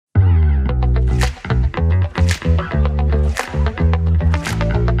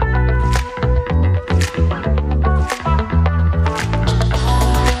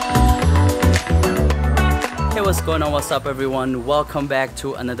going on? What's up everyone? Welcome back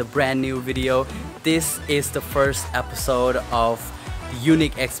to another brand new video. This is the first episode of the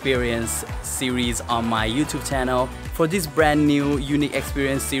Unique Experience series on my YouTube channel. For this brand new Unique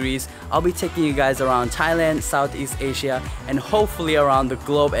Experience series, I'll be taking you guys around Thailand, Southeast Asia, and hopefully around the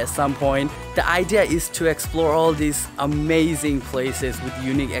globe at some point. The idea is to explore all these amazing places with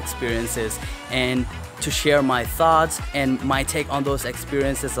unique experiences and to share my thoughts and my take on those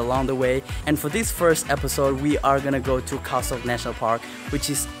experiences along the way. And for this first episode, we are gonna go to Khao Sok National Park, which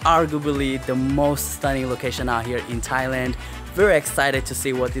is arguably the most stunning location out here in Thailand. Very excited to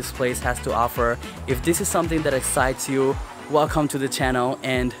see what this place has to offer. If this is something that excites you, welcome to the channel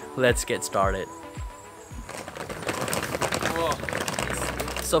and let's get started.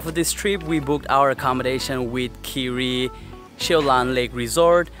 So for this trip, we booked our accommodation with Kiri Shiolan Lake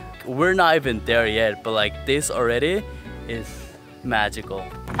Resort. We're not even there yet, but like this already is magical.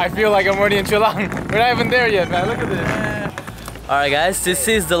 I feel like I'm already in Chilang. We're not even there yet, man. Look at this. Alright guys, this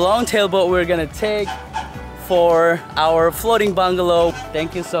is the long tail boat we're gonna take for our floating bungalow.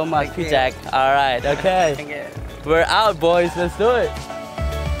 Thank you so much, Jack. Alright, okay. We're out, boys. Let's do it.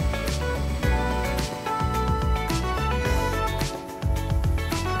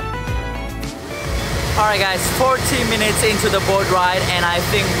 Alright guys, 40 minutes into the boat ride and I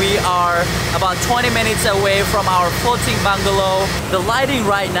think we are about 20 minutes away from our floating bungalow. The lighting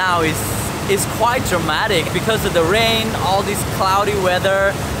right now is quite dramatic because of the rain, all this cloudy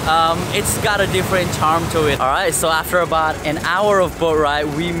weather. It's got a different charm to it. Alright, so after about an hour of boat ride,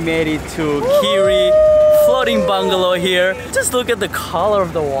 we made it to Kiri floating bungalow here. Just look at the color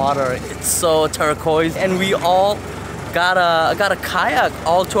of the water. It's so turquoise and we all got a kayak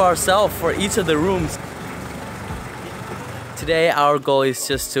all to ourselves for each of the rooms. Today our goal is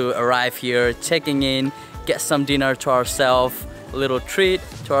just to arrive here, checking in, get some dinner to ourselves, a little treat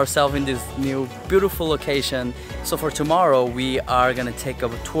to ourselves in this new beautiful location. So for tomorrow we are gonna take a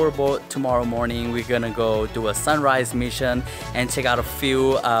tour boat. Tomorrow morning we're gonna go do a sunrise mission and check out a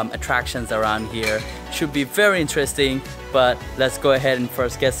few attractions around here. Should be very interesting, but let's go ahead and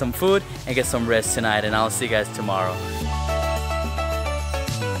first get some food and get some rest tonight, and I'll see you guys tomorrow.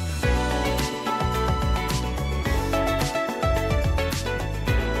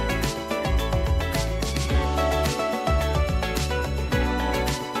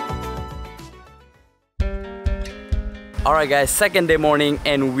 Alright guys, second day morning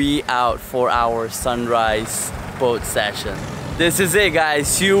and we out for our sunrise boat session. This is it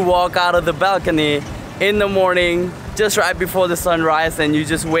guys, you walk out of the balcony in the morning just right before the sunrise and you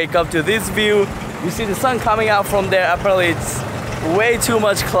just wake up to this view. You see the sun coming out from there. Apparently it's way too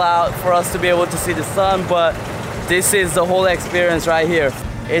much cloud for us to be able to see the sun, but this is the whole experience right here.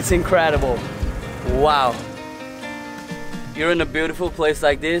 It's incredible. Wow. You're in a beautiful place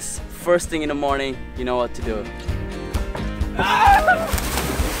like this, first thing in the morning, you know what to do.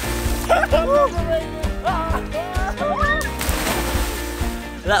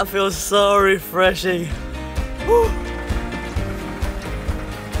 That feels so refreshing. Whew.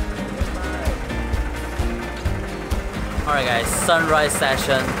 Alright guys, sunrise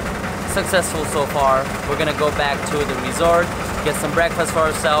session successful so far. We're gonna go back to the resort, get some breakfast for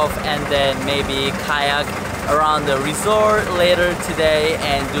ourselves, and then maybe kayak around the resort later today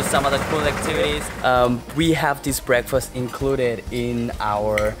and do some other cool activities. We have this breakfast included in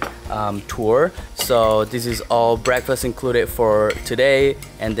our tour. So this is all breakfast included for today,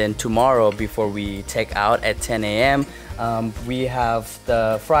 and then tomorrow before we take out at 10 a.m. We have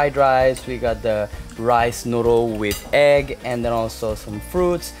the fried rice, we got the rice noodle with egg, and then also some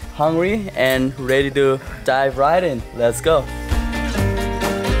fruits. Hungry and ready to dive right in. Let's go.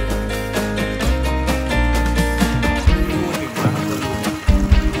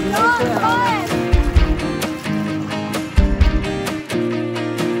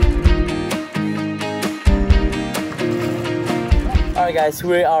 Alright guys,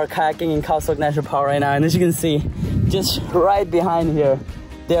 we are kayaking in Khao Sok National Park right now, and as you can see, just right behind here,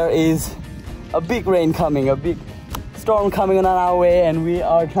 there is a big rain coming, a big storm coming on our way, and we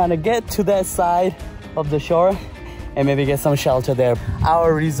are trying to get to that side of the shore and maybe get some shelter there.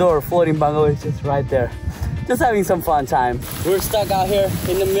 Our resort floating bungalow is just right there. Just having some fun time. We're stuck out here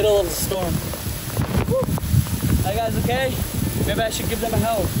in the middle of the storm. Woo. Are you guys okay? Maybe I should give them a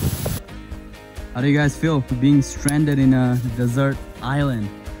help. How do you guys feel being stranded in a desert island?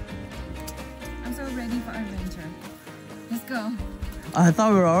 I'm so ready for adventure. Let's go. I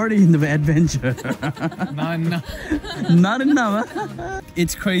thought we were already in the adventure. Not enough. Not enough. Huh?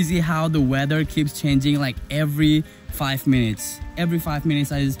 It's crazy how the weather keeps changing like every 5 minutes. Every 5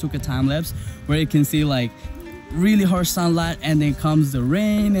 minutes I just took a time lapse where you can see like really harsh sunlight, and then comes the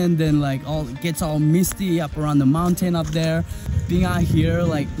rain, and then like gets all misty up around the mountain up there. Being out here,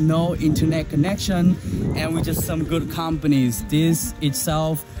 like no internet connection, and with just some good companies. This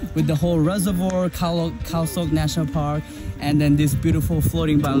itself with the whole reservoir, Khao Sok National Park, and then this beautiful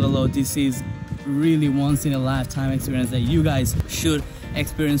floating bungalow. This is really once in a lifetime experience that you guys should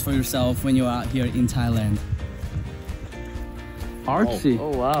experience for yourself when you're out here in Thailand. Artsy.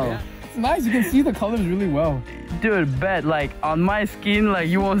 Oh wow. Yeah. It's nice, you can see the colors really well. Dude, bet like on my skin, like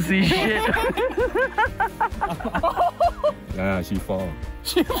you won't see shit. Yeah, she fall.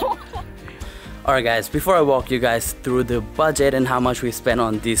 Alright guys, before I walk you guys through the budget and how much we spent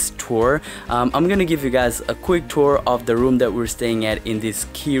on this tour, I'm gonna give you guys a quick tour of the room that we're staying at in this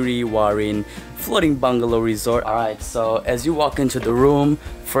Kiri Warin floating bungalow resort. Alright, so as you walk into the room,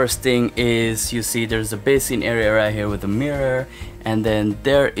 first thing is you see there's a basin area right here with a mirror, and then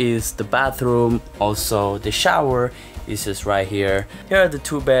there is the bathroom, also the shower is just right here. Here are the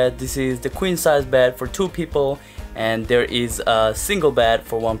two beds. This is the queen size bed for 2 people, and there is a single bed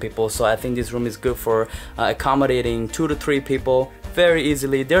for 1 people. So I think this room is good for accommodating 2 to 3 people very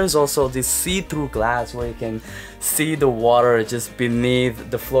easily. There's also this see-through glass where you can see the water just beneath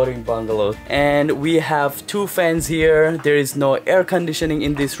the floating bungalow. And we have 2 fans here. There is no air conditioning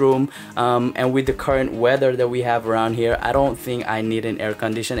in this room, and with the current weather that we have around here, I don't think I need an air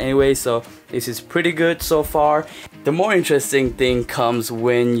condition anyway, so this is pretty good so far. The more interesting thing comes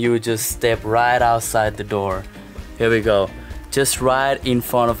when you just step right outside the door. Here we go. Just right in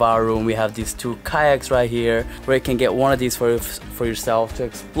front of our room, we have these 2 kayaks right here where you can get one of these for yourself to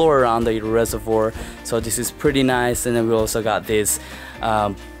explore around the reservoir. So this is pretty nice. And then we also got this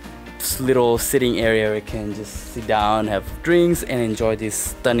little sitting area where you can just sit down, have drinks, and enjoy this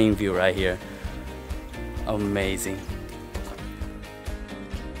stunning view right here. Amazing.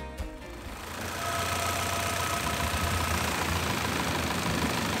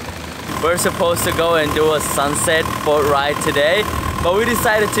 We're supposed to go and do a sunset boat ride today, but we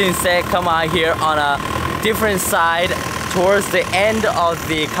decided to instead come out here on a different side towards the end of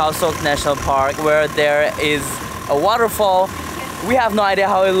the Khao Sok National Park, where there is a waterfall. We have no idea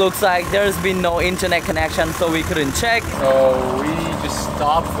how it looks like. There's been no internet connection, so we couldn't check. So we just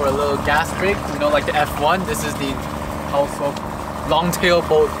stopped for a little gas break, you know, like the F1. This is the Khao Sok long-tail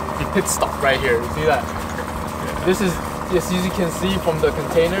boat pit stop right here. You see that? Yeah. This is, yes, as you can see from the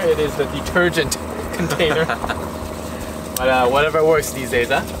container, it is the detergent container. But whatever works these days,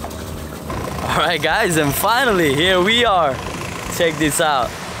 huh? Alright guys, and finally here we are. Check this out.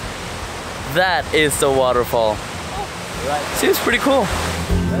 That is the waterfall. Right. Seems pretty cool.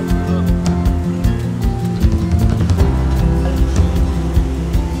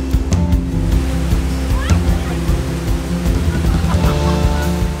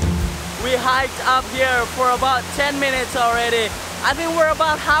 We hiked up here for about 10 minutes already. I think we're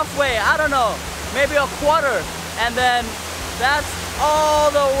about halfway, I don't know, maybe a quarter. And then that's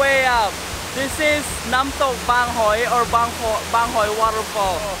all the way up. This is Namtok Bang Hoi or Bang Hoi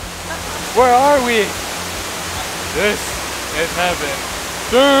Waterfall. Where are we? This is heaven.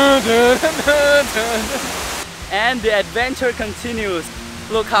 Dun, dun, dun, dun, dun. And the adventure continues.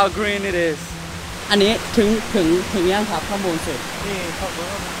 Look how green it is. อันนี้ถึงยังครับข้างบนสุดนี่ข้างบน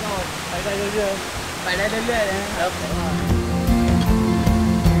ก็ไปได้เรื่อยๆเลยนะครับ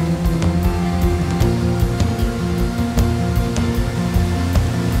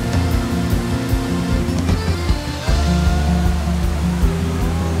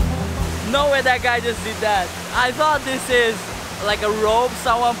No way that guy just did that. I thought this is like a rope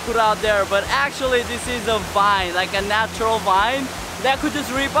someone put out there, but actually this is a vine, like a natural vine that could just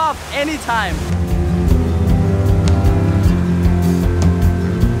rip off anytime.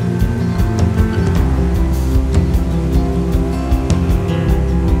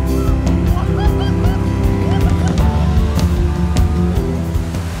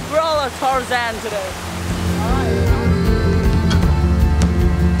 We're all a Tarzan today.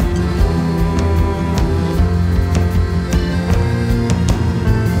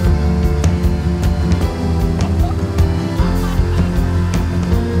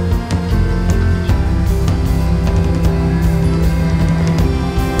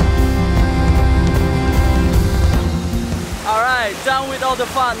 Done with all the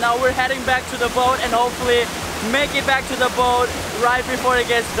fun. Now we're heading back to the boat and hopefully make it back to the boat right before it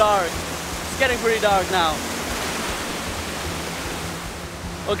gets dark. It's getting pretty dark now.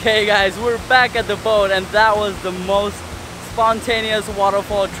 Okay guys, we're back at the boat, and that was the most spontaneous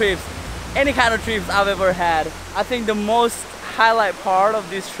waterfall trips, any kind of trips I've ever had. I think the most highlight part of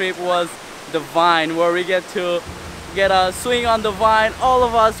this trip was the vine, where we get to get a swing on the vine. All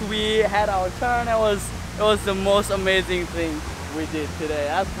of us, we had our turn. It was It was the most amazing thing we did today,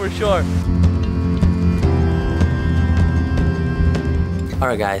 that's for sure.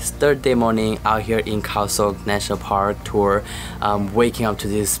 Alright guys, third day morning out here in Khao Sok National Park tour. Waking up to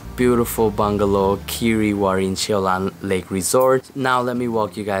this beautiful bungalow, Kiri Warin Cheolan Lake Resort. Now let me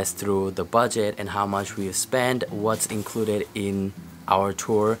walk you guys through the budget and how much we spent, what's included in our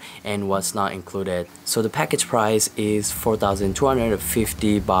tour and what's not included. So the package price is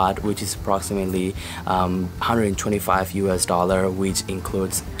 4,250 baht, which is approximately 125 US dollar, which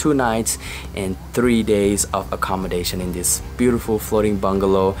includes 2 nights and 3 days of accommodation in this beautiful floating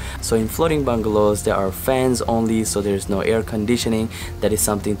bungalow. So in floating bungalows there are fans only, so there's no air conditioning. That is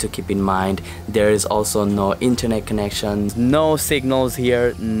something to keep in mind. There is also no internet connection, no signals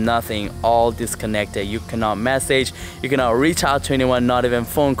here, nothing, all disconnected. You cannot message, you cannot reach out to anyone, not even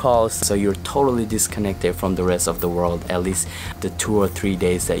phone calls. So you're totally disconnected from the rest of the world, at least the 2 or 3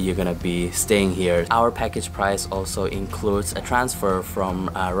 days that you're gonna be staying here. Our package price also includes a transfer from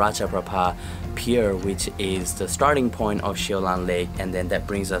Ratchaprapha Pier, which is the starting point of Cheolan Lake, and then that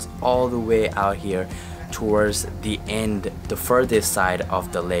brings us all the way out here towards the end, the furthest side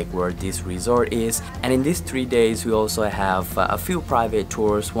of the lake where this resort is. And in these 3 days we also have a few private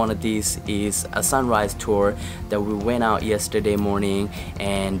tours. One of these is a sunrise tour that we went out yesterday morning,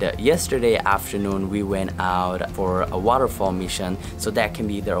 and yesterday afternoon we went out for a waterfall mission. So that can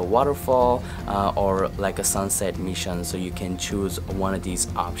be either a waterfall or like a sunset mission, so you can choose one of these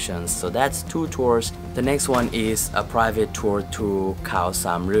options. So that's 2 tours. The next one is a private tour to Khao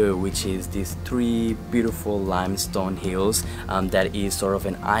Sam Kloe, which is these 3 beautiful limestone hills that is sort of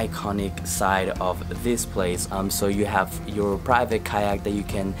an iconic side of this place. So you have your private kayak that you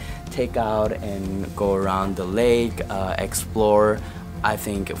can take out and go around the lake, explore. I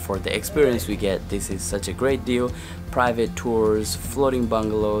think for the experience we get, this is such a great deal. Private tours, floating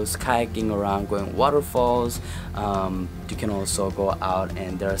bungalows, kayaking around, going waterfalls. You can also go out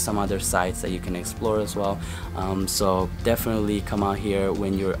and there are some other sites that you can explore as well. So definitely come out here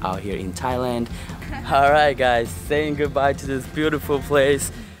when you're out here in Thailand. Alright guys, saying goodbye to this beautiful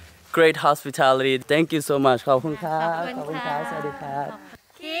place. Great hospitality. Thank you so much. ขอบคุณครับ ขอบคุณครับ สวัสดีครับ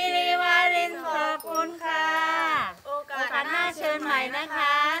คีรีวารินขอบคุณค่ะ โอกาสหน้าเชิญใหม่นะค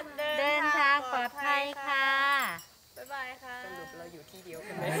ะ เดินทางปลอดภัยค่ะ บ๊ายบายค่ะ สรุปเราอยู่ที่เดียว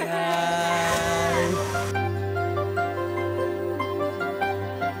กันไหม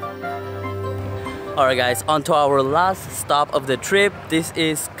Alright guys, on to our last stop of the trip. This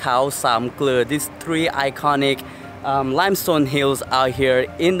is Khao Sam Kloe. These 3 iconic limestone hills out here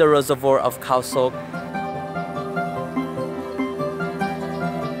in the reservoir of Khao Sok.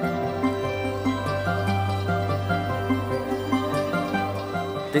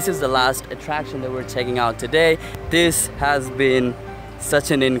 This is the last attraction that we're checking out today. This has been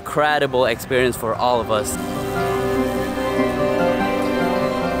such an incredible experience for all of us.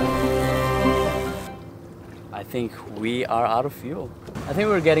 I think we are out of fuel. I think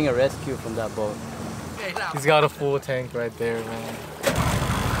we're getting a rescue from that boat. He's got a full tank right there, man.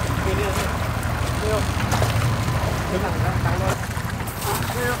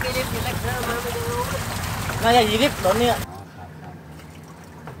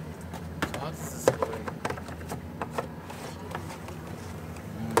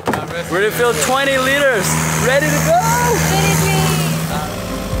 We refilled 20 liters. Ready to go!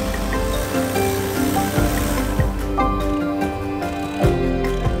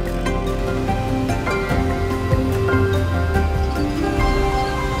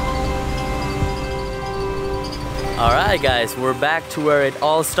 Alright guys, we're back to where it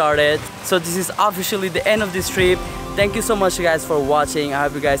all started. So this is officially the end of this trip. Thank you so much guys for watching. I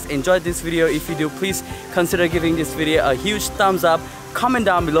hope you guys enjoyed this video. If you do, please consider giving this video a huge thumbs up. Comment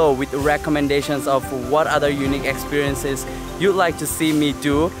down below with recommendations of what other unique experiences you'd like to see me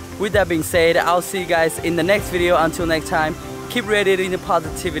do. With that being said, I'll see you guys in the next video. Until next time, keep radiating the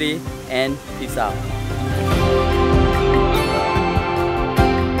positivity and peace out.